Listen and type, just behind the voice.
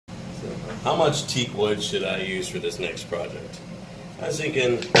How much teak wood should I use for this next project? I was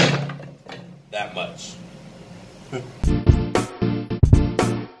thinking that much.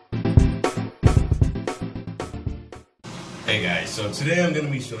 Hey guys, so today I'm going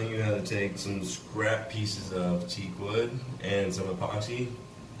to be showing you how to take some scrap pieces of teak wood and some epoxy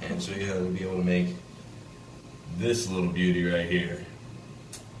and show you how to be able to make this little beauty right here.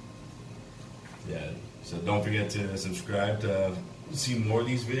 Yeah, so don't forget to subscribe to see more of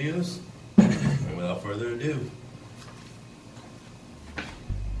these videos. And without further ado,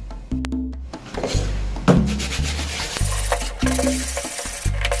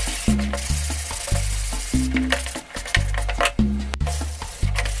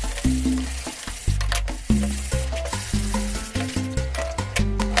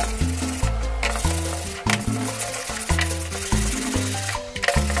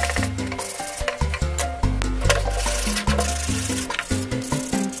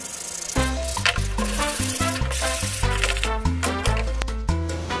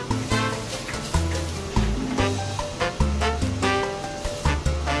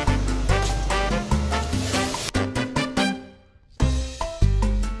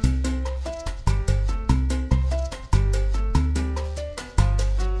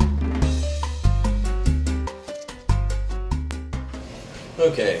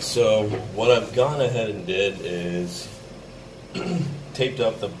 okay, so what I've gone ahead and did is taped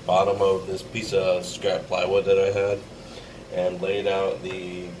up the bottom of this piece of scrap plywood that I had and laid out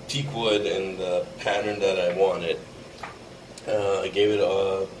the teak wood in the pattern that I wanted. I gave it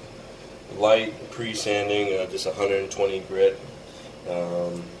a light pre-sanding, just 120 grit,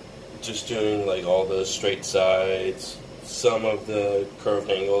 just doing like all the straight sides, some of the curved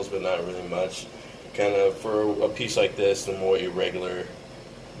angles, but not really much. Kind of for a piece like this, the more irregular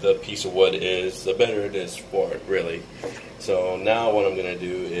the piece of wood is, the better it is for it, really. So now what I'm going to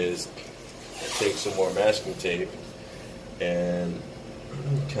do is take some more masking tape and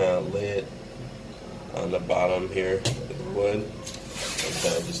kind of lay it on the bottom here of the wood, and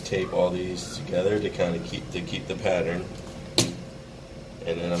kind of just tape all these together to kind of keep the pattern.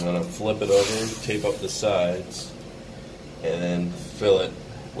 And then I'm going to flip it over, tape up the sides, and then fill it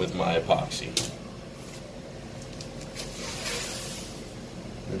with my epoxy.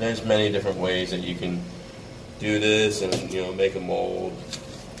 There's many different ways that you can do this, and make a mold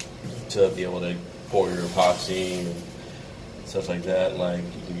to be able to pour your epoxy and stuff like that. Like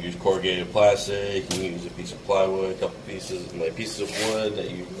you can use corrugated plastic, you can use a piece of plywood, a couple pieces of wood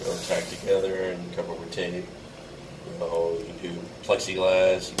that you tack together and cover with tape. You can do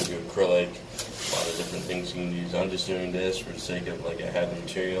plexiglass, you can do acrylic, a lot of different things you can use. I'm just doing this for the sake of I have the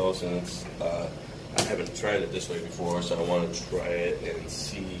materials, and it's I haven't tried it this way before, so I want to try it and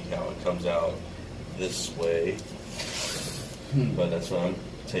see how it comes out this way. But that's why I'm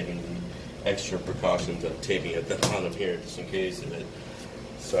taking the extra precautions of taping at the bottom here, just in case if it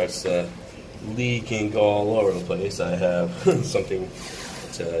starts to leak and go all over the place. I have something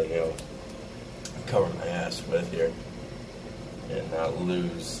to cover my ass with here and not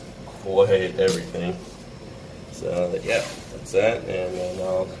lose quite everything. So yeah, that's that, and then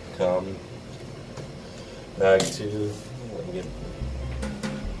I'll come back to get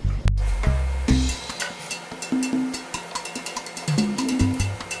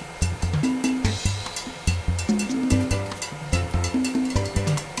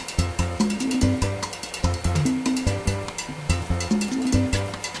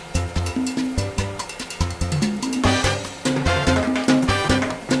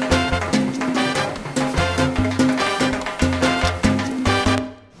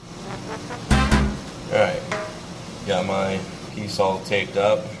got my piece all taped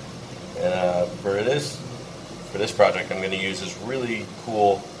up, and for this project I'm going to use this really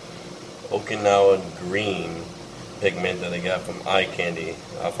cool Okinawa green pigment that I got from Eye Candy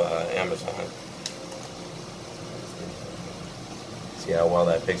off Amazon. See how well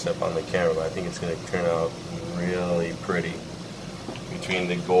that picks up on the camera, but I think it's going to turn out really pretty. Between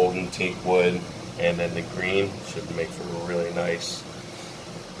the golden teak wood and then the green, should make for a really nice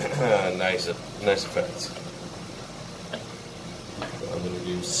nice effect. I'm going to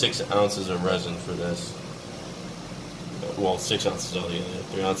do 6 ounces of resin for this. Well, 6 ounces altogether.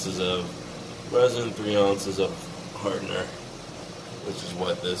 3 ounces of resin, 3 ounces of hardener, which is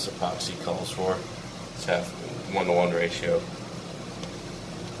what this epoxy calls for. It's half 1-to-1 ratio.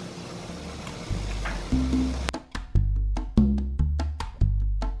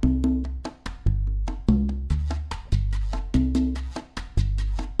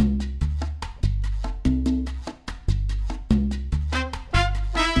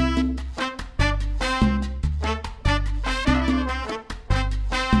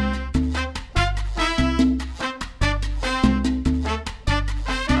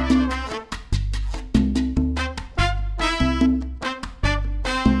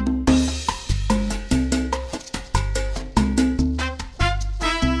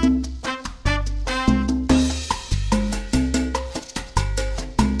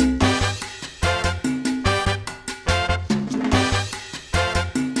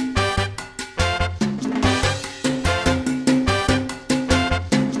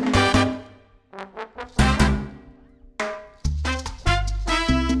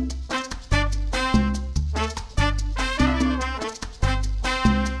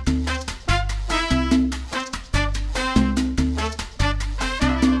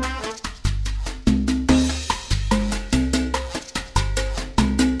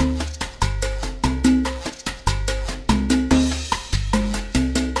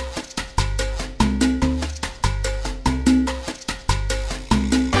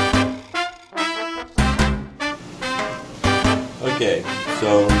 Okay,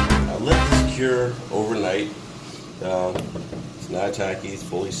 so I let this cure overnight. It's not tacky, it's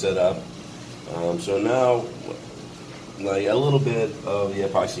fully set up. So now, like a little bit of the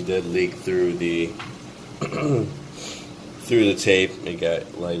epoxy did leak through the through the tape. It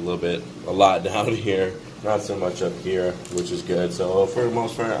got like a lot down here, not so much up here, which is good. So for the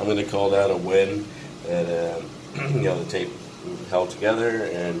most part, I'm going to call that a win. And you know, the tape held together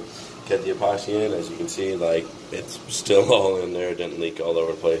and kept the epoxy in. As you can see, like it's still all in there, it didn't leak all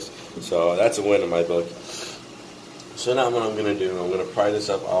over the place. So that's a win in my book. So now what I'm going to do, I'm going to pry this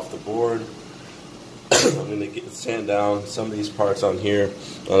up off the board. I'm going to sand down some of these parts on here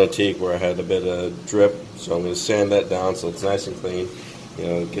on the teak where I had a bit of drip. So I'm going to sand that down so it's nice and clean. You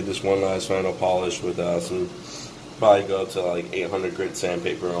know, get this one last final polish with some, probably go to like 800 grit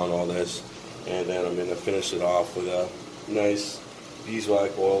sandpaper on all this. And then I'm going to finish it off with a nice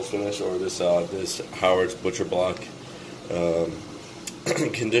beeswax oil finish, or this Howard's Butcher Block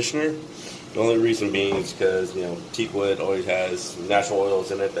conditioner. The only reason being is because, you know, teak wood always has natural oils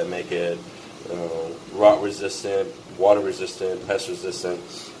in it that make it rot resistant, water resistant, pest resistant.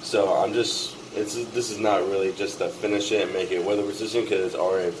 So I'm just, this is not really just to finish it and make it weather resistant because it's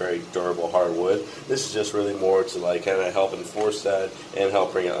already a very durable hardwood. This is just really more to like kind of help enforce that and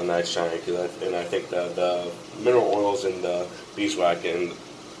help bring out a nice shine. And I think that the mineral oils and the beeswax in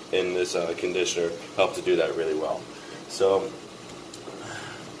this conditioner help to do that really well. So,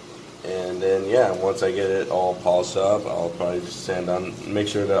 and then yeah, once I get it all polished up, I'll probably just sand down, make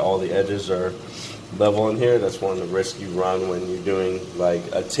sure that all the edges are level in here. That's one of the risks you run when you're doing like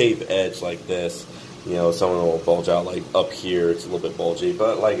a tape edge like this. You know, some of them will bulge out like up here, it's a little bit bulgy,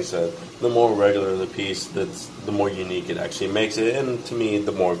 but like I said, the more regular the piece, the more unique it actually makes it, and to me,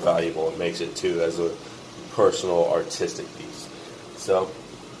 the more valuable it makes it too as a personal artistic piece. So,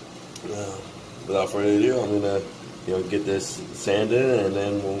 without further ado, I'm gonna get this sanded, and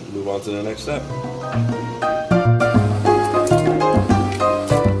then we'll move on to the next step.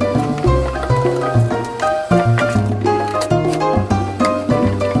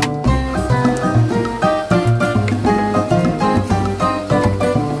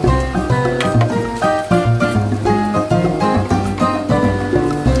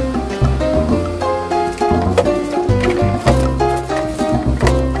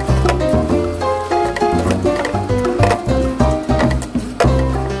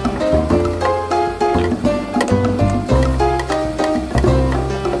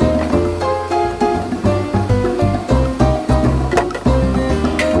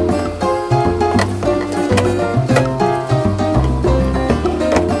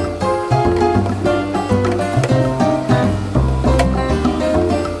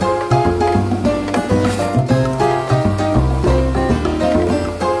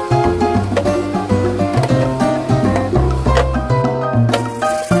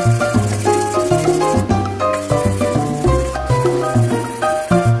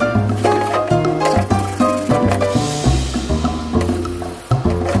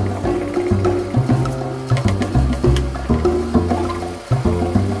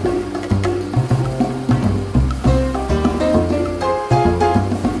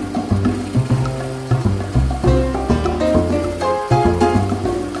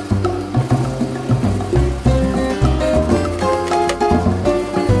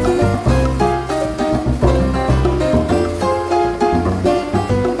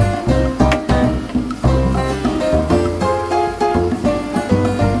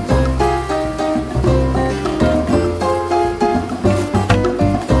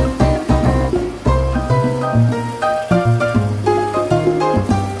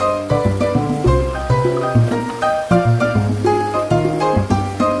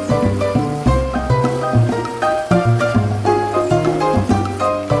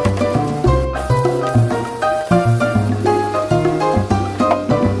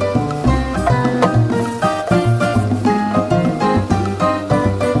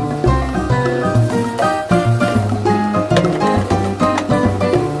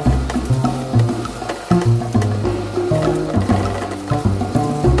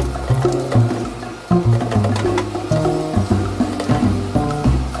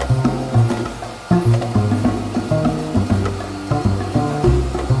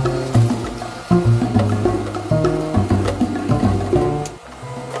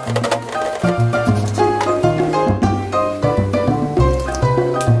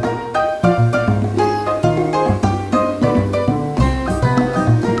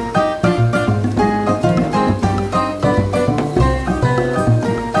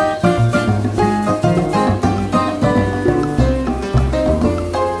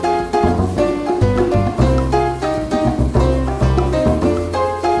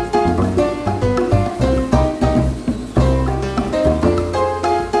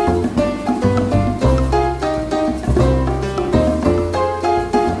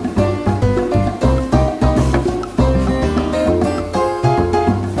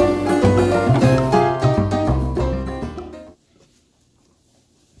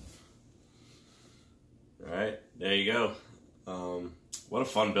 what a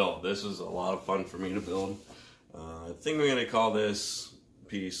fun build. This was a lot of fun for me to build. I think we're going to call this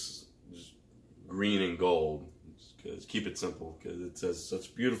piece just green and gold. Cause keep it simple, because it says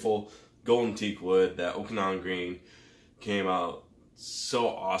such beautiful golden teak wood. That Okinawa green came out so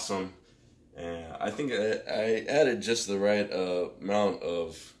awesome. And I think I added just the right amount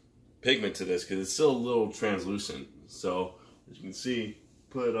of pigment to this, because it's still a little translucent. So as you can see,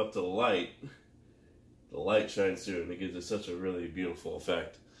 put it up to the light shines through, and it gives it such a really beautiful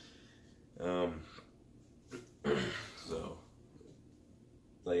effect. So,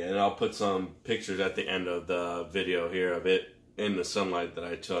 and I'll put some pictures at the end of the video here of it in the sunlight that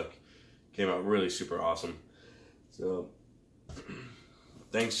I took. Came out really super awesome. So,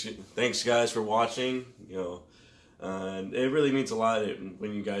 thanks guys for watching. And it really means a lot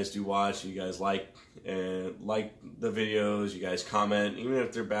when you guys do watch. You guys like the videos. You guys comment, even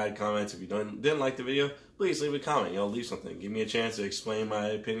if they're bad comments. If you didn't like the video, please leave a comment. Leave something. Give me a chance to explain my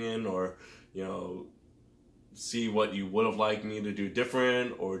opinion, or see what you would have liked me to do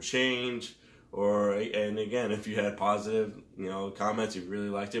different or change. And again, if you had positive comments, you really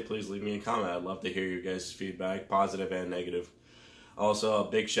liked it, please leave me a comment. I'd love to hear your guys' feedback, positive and negative. Also, a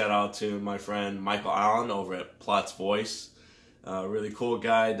big shout out to my friend Michael Allen over at Plotsvoice. Really cool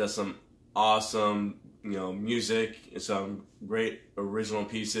guy, does some awesome music, some great original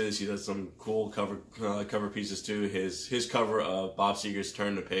pieces. He does some cool cover pieces too. His cover of Bob Seger's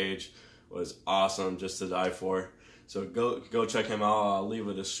Turn the Page was awesome, just to die for. So go check him out. I'll leave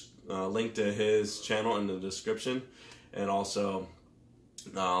a link to his channel in the description, and also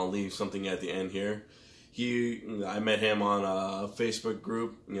I'll leave something at the end here. I met him on a Facebook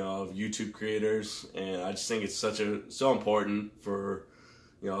group, of YouTube creators, and I just think it's so important for,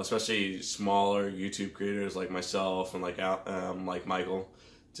 especially smaller YouTube creators like myself and like Michael,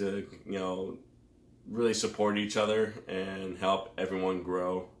 to, really support each other and help everyone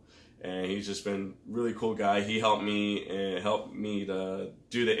grow. And he's just been a really cool guy. He helped me to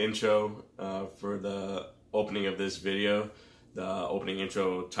do the intro for the opening of this video. The opening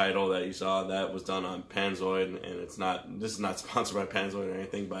intro title that you saw, that was done on Panzoid, and this is not sponsored by Panzoid or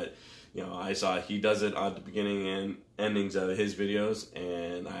anything, but I saw he does it at the beginning and endings of his videos,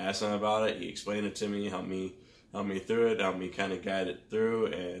 and I asked him about it. He explained it to me, helped me through it, helped me kind of guide it through,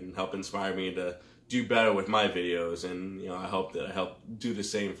 and helped inspire me to do better with my videos. And I hope that I help do the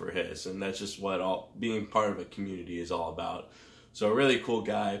same for his, and that's just what being part of a community is all about. So a really cool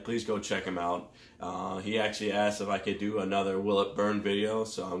guy. Please go check him out. He actually asked if I could do another Will It Burn video,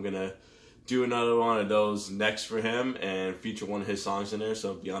 so I'm going to do another one of those next for him and feature one of his songs in there,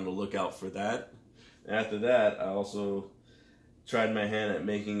 so be on the lookout for that. After that, I also tried my hand at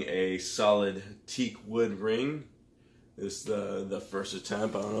making a solid teak wood ring. This is the first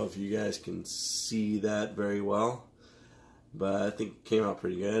attempt. I don't know if you guys can see that very well, but I think it came out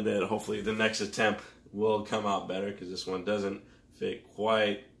pretty good, and hopefully the next attempt will come out better, because this one doesn't fit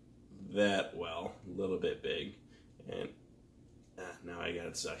quite that well, a little bit big, and now I got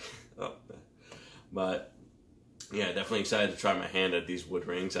it stuck. But yeah, definitely excited to try my hand at these wood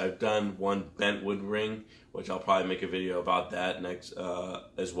rings. I've done one bent wood ring, which I'll probably make a video about that next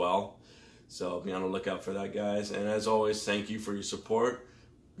as well. So be on the lookout for that, guys. And as always, thank you for your support.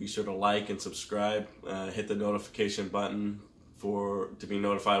 Be sure to like and subscribe. Hit the notification button to be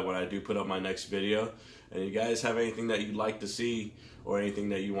notified when I do put up my next video. And if you guys have anything that you'd like to see, or anything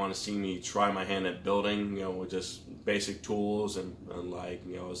that you want to see me try my hand at building, with just basic tools and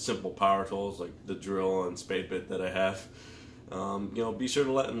simple power tools like the drill and spade bit that I have, be sure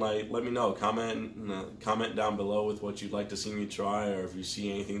to let me know. Comment down below with what you'd like to see me try, or if you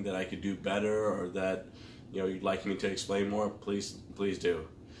see anything that I could do better, or that you'd like me to explain more. Please do.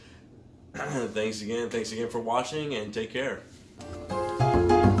 Thanks again for watching, and take care.